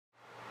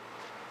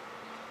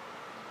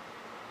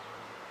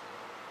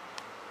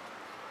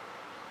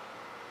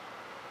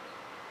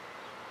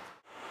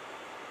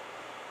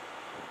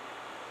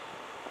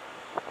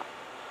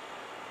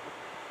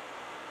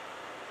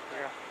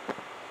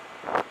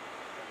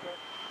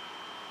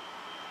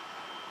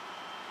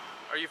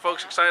Are you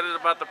folks excited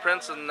about the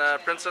Prince and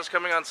Princess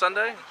coming on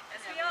Sunday?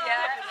 Yeah.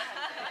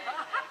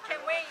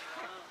 Can't wait.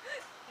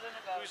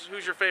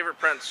 Who's your favorite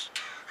Prince?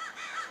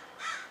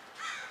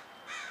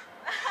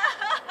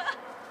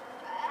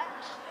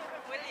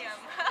 William.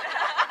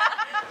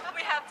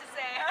 We have to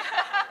say.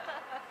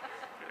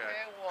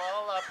 Okay,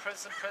 well,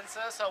 Prince and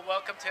Princess,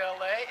 welcome to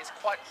LA. It's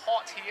quite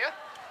hot here.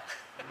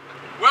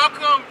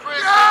 Welcome,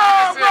 Prince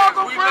and Princess.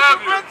 Welcome, We Prince love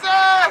and you.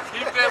 Princess.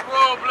 Keep that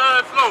royal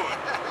blood flowing.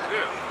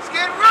 Yeah.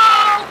 Skid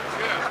Row.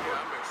 Yeah,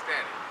 I'm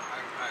ecstatic.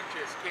 I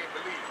just can't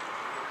believe it.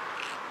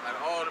 Out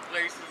of all the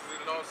places in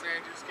Los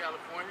Angeles,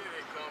 California,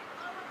 they come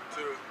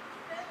to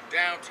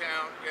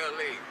downtown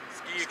LA,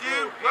 Skid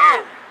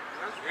Row.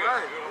 That's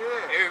right,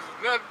 yeah. There's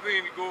another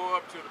thing to go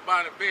up to the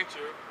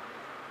Bonaventure,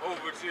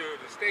 over to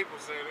the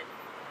Staples Center,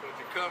 but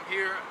to come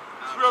here,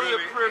 It's really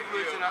a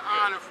privilege and an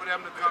honor for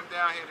them to come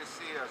down here to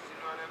see us. You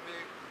know what I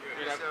mean?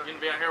 You're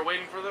gonna be out here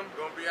waiting for them?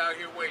 Gonna be out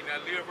here waiting. I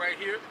live right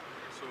here,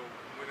 so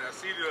when I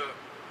see the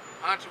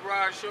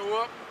entourage show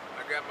up,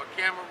 I got my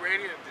camera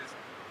ready and just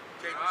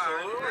take them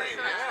We're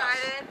so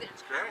excited.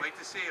 It's great. Wait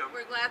to see them.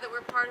 We're glad that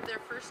we're part of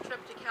their first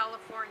trip to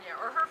California,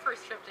 or her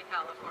first trip to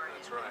California.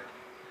 That's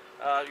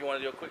right. You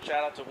want to do a quick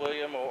shout out to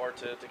William or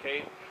to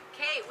Kate?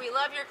 Kate, we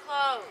love your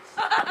clothes.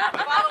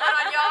 Follow it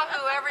on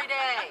Yahoo every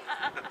day.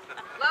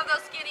 Love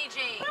those skinny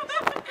jeans.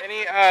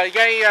 You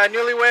got any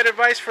newlywed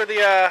advice for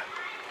the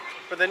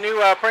new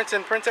Prince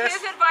and Princess?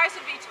 His advice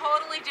would be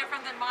totally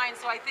different than mine,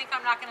 so I think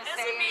I'm not going to say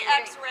This would be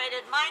anything.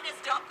 X-rated. Mine is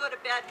don't go to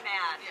bed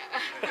mad.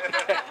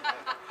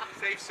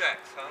 Safe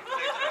sex, huh?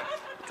 Safe sex.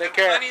 Take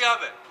care. Plenty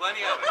of it.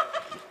 Plenty of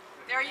it.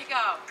 There you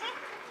go.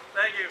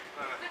 Thank you.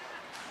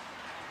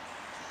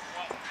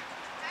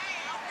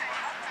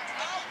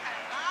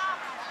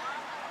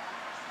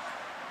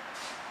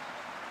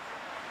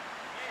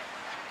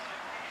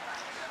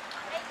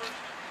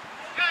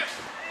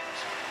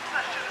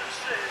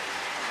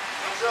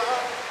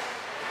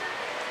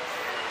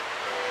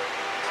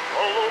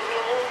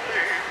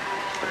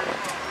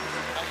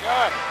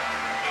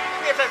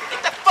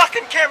 Get the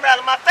fucking camera out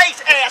of my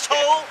face,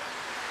 asshole!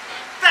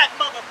 Fat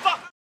motherfucker!